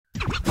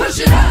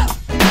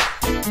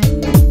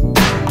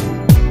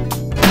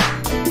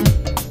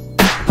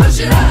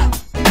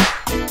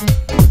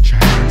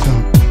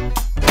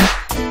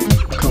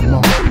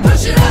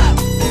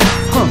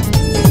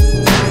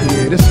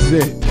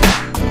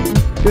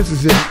This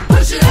is it.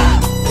 Push it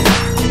up.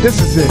 This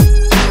is it.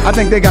 I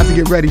think they got to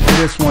get ready for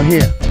this one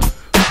here.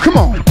 Come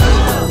on.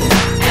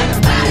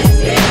 Everybody's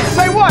here.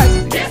 Say what?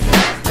 This is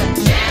the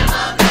jam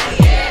of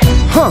the year.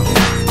 Huh.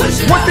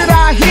 Push it What up. did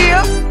I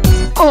hear?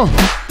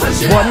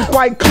 Push it Wasn't up.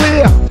 quite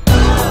clear.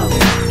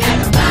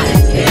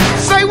 Everybody's here.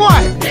 Say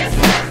what? This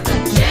is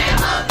the jam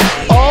of the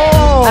year.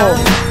 Oh.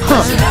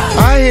 Push it up.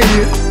 I hear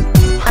you.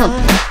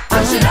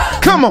 Push it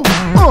up. Come on.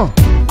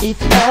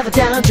 If you're ever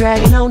down,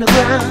 dragging on the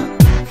ground,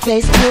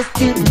 face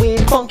twisted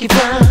with funky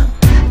frown,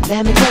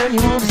 let me turn you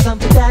on to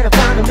something that'll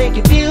bound to make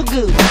you feel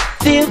good,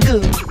 feel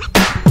good.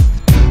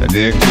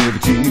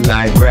 Negativity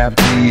like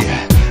gravity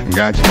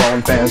got you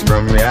falling fast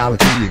from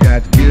reality. You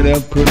got to get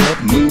up, put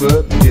up, move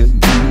up, and just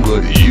do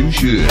what you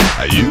should.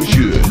 You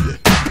should.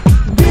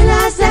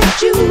 Realize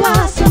that you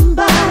are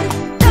somebody.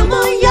 Come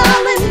on,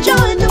 y'all, and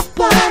join the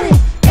party.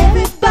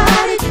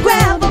 Everybody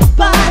grab a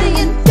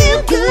body and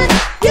feel good.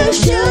 You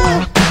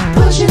should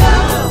push it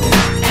up.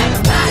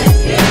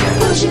 Everybody's here.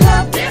 Push it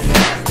up. This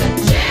is the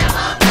jam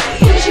of the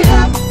year. Push it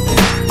up.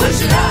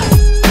 Push it up.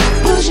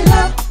 Push it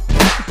up.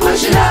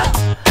 Push it up.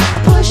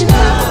 Push it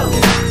up.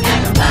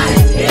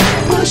 Everybody's here.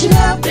 Push it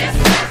up. This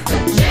is the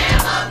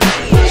jam of the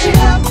year. Push it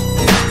up.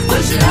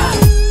 Push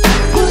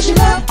it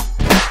up.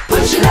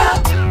 Push it up.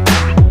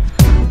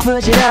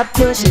 Push it up.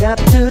 Push it up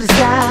to the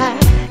sky.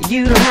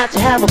 You don't have to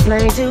have a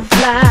plane to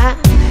fly.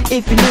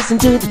 If you listen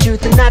to the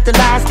truth and not the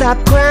lies, stop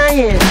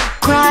crying,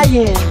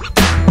 crying.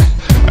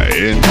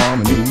 In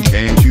harmony,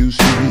 can't you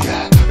see?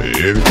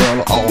 Every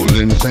color all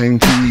in the same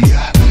key.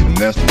 And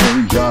that's the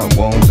way God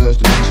wants us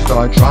to be.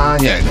 Start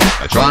trying,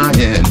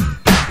 trying.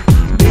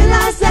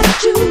 Realize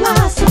that you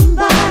are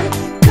somebody.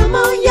 Come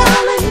on,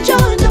 y'all, and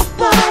join the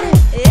party.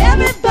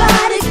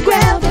 Everybody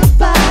grab a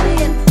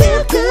body and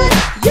feel good.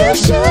 You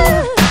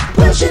should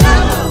push it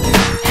up.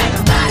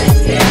 Everybody's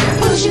here.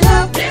 Push it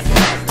up. This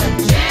is the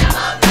jam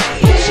of the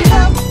year. Push it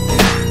up.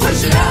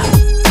 Push it up.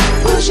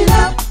 Push it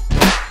up.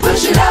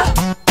 Push it up.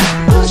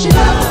 Push it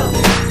up.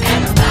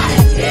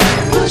 Everybody's here.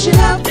 Push it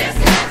up. This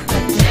is the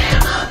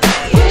jam of the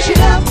year. Push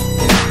it up.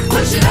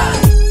 Push it up.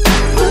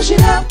 Push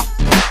it up.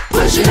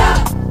 Push it up.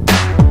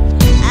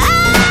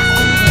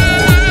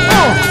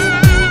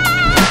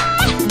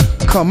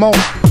 Come on.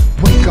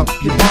 Wake up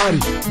your body.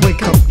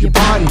 Wake up your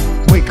body.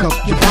 Wake up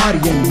your body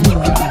and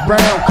move it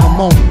around.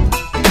 Come on.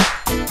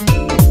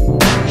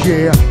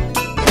 Yeah.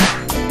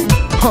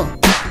 Huh.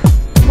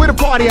 Where the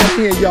party at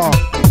here, y'all?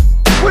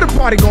 Where the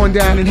party going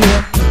down in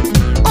here?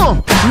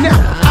 Now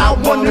I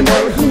wanna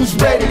know who's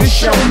ready to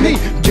show me.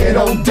 Get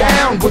on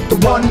down with the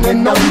one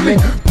and only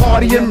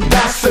party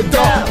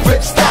ambassador.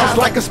 Flip styles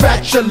like a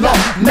spatula,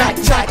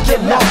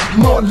 spectacular,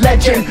 more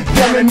legend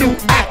than a new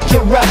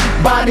Acura.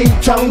 Body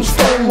tone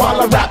stone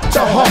while I rap to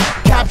her,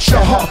 capture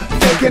her,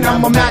 thinking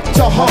I'm a Mac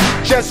to her,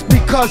 just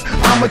because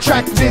I'm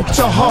attracted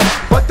to her.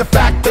 But the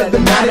fact of the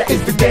matter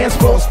is the dance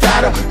floor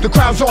starter. The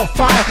crowd's on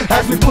fire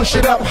as we push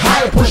it up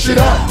higher, push it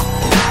up.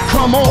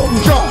 Come on,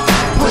 y'all,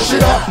 push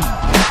it up.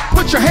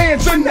 Put your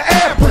hands in the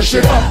air, push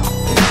it up.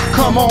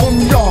 Come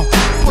on, y'all,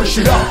 push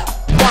it up.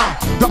 Wow,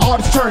 the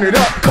artists turn it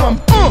up. Come,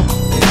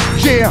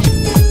 yeah,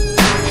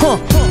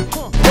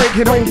 break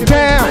it on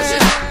down.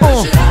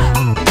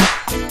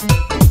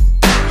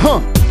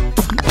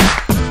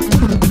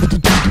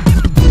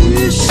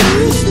 This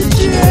is the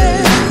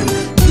jam.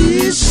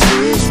 This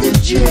is the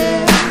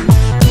jam.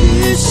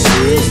 This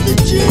is the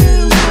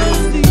jam of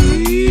the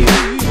year.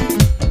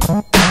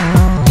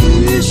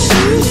 This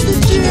is the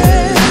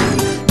jam.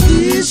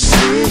 This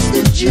is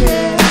the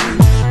jam.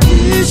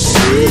 This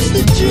is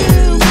the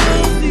jam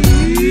of the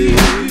year.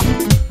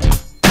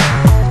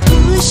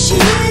 Push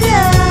it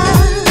up.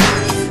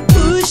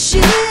 Push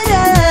it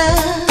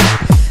up.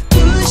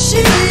 Push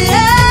it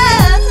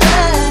up.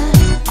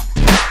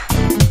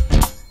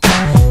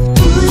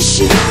 Push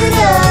it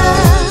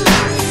up.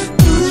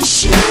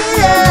 Push it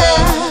up.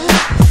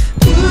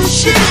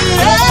 Push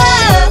it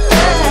up.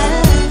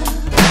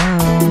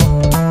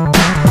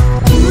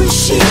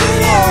 Push it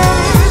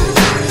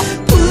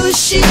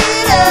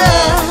up.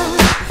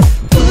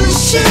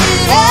 Push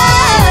it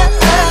up.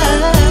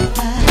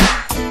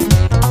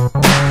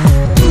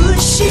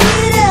 Push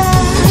it up.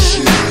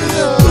 Push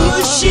it up.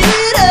 Push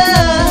it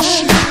up.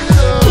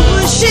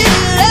 Push it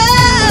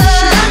up.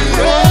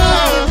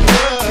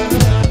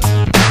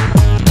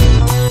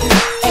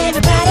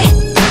 Everybody,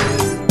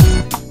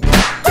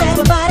 grab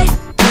a body.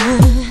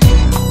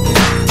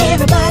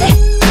 Everybody,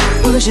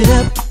 push it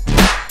up.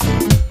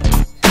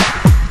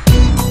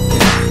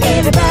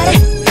 Everybody,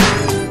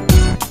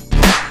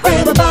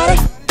 grab a body.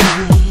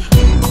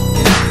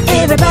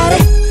 Everybody,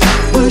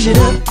 push it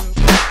up.